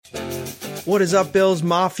What is up, Bills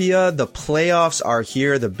Mafia? The playoffs are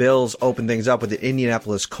here. The Bills open things up with the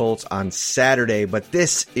Indianapolis Colts on Saturday, but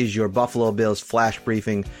this is your Buffalo Bills flash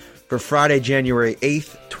briefing for Friday, January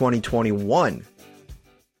 8th, 2021.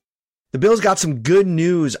 The Bills got some good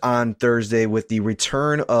news on Thursday with the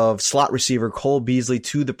return of slot receiver Cole Beasley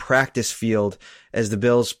to the practice field as the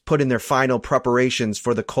Bills put in their final preparations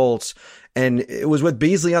for the Colts. And it was with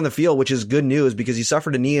Beasley on the field, which is good news because he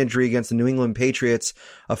suffered a knee injury against the New England Patriots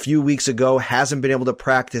a few weeks ago, hasn't been able to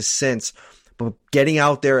practice since. But getting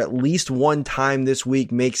out there at least one time this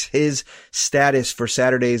week makes his status for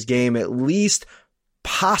Saturday's game at least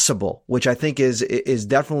possible, which I think is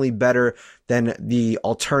definitely better than the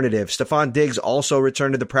alternative. Stefon Diggs also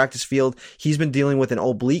returned to the practice field. He's been dealing with an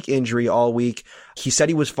oblique injury all week. He said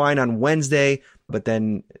he was fine on Wednesday, but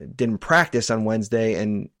then didn't practice on Wednesday,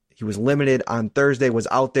 and he was limited on Thursday, was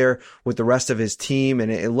out there with the rest of his team,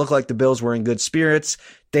 and it looked like the Bills were in good spirits,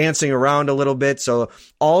 dancing around a little bit. So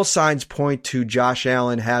all signs point to Josh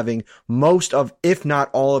Allen having most of, if not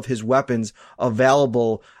all of his weapons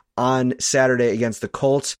available on Saturday against the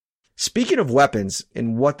Colts. Speaking of weapons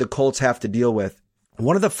and what the Colts have to deal with,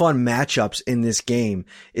 one of the fun matchups in this game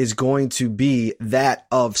is going to be that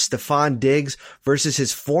of Stefon Diggs versus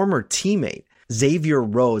his former teammate, Xavier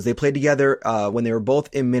Rhodes. They played together when they were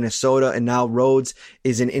both in Minnesota, and now Rhodes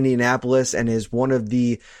is in Indianapolis and is one of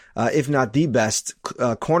the, if not the best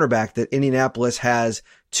cornerback that Indianapolis has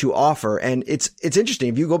to offer. And it's interesting.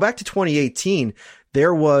 If you go back to 2018,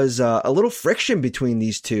 there was a little friction between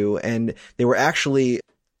these two, and they were actually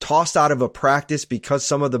tossed out of a practice because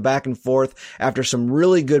some of the back and forth after some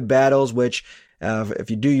really good battles, which if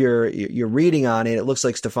you do your reading on it, it looks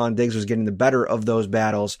like Stefon Diggs was getting the better of those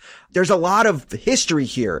battles. There's a lot of history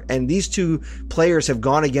here, and these two players have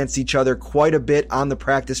gone against each other quite a bit on the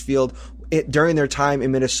practice field during their time in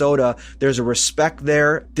Minnesota. There's a respect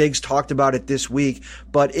there. Diggs talked about it this week,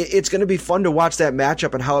 but it's going to be fun to watch that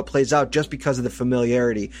matchup and how it plays out just because of the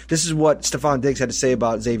familiarity. This is what Stefon Diggs had to say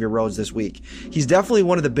about Xavier Rhodes this week. He's definitely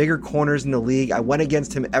one of the bigger corners in the league. I went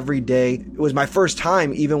against him every day. It was my first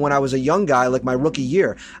time, even when I was a young guy, like my rookie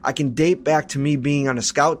year. I can date back to me being on a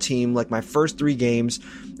scout team, like my first 3 games,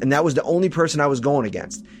 and that was the only person I was going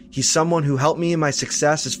against. He's someone who helped me in my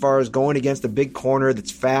success as far as going against a big corner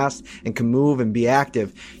that's fast and can move and be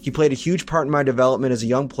active. He played a huge part in my development as a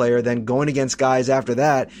young player. Then going against guys after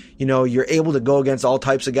that, you're able to go against all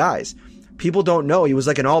types of guys. People don't know he was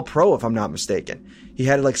like an all-pro, if I'm not mistaken. He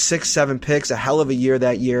had like 6-7 picks, a hell of a year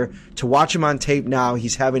that year. To watch him on tape now,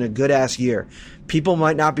 he's having a good-ass year. People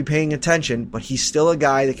might not be paying attention, but he's still a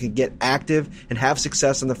guy that can get active and have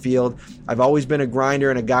success on the field. I've always been a grinder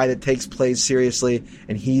and a guy that takes plays seriously,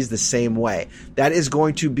 and he's the same way. That is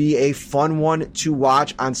going to be a fun one to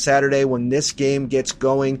watch on Saturday when this game gets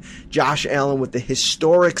going. Josh Allen, with the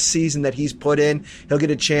historic season that he's put in, he'll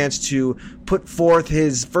get a chance to put forth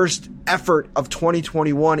his first effort of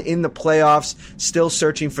 2021 in the playoffs, still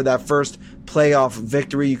searching for that first playoff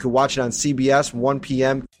victory. You can watch it on CBS, 1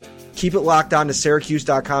 p.m. Keep it locked on to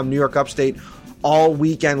Syracuse.com, New York Upstate, all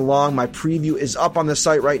weekend long. My preview is up on the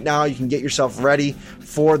site right now. You can get yourself ready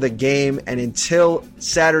for the game. And until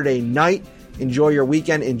Saturday night, enjoy your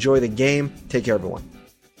weekend, enjoy the game. Take care, everyone.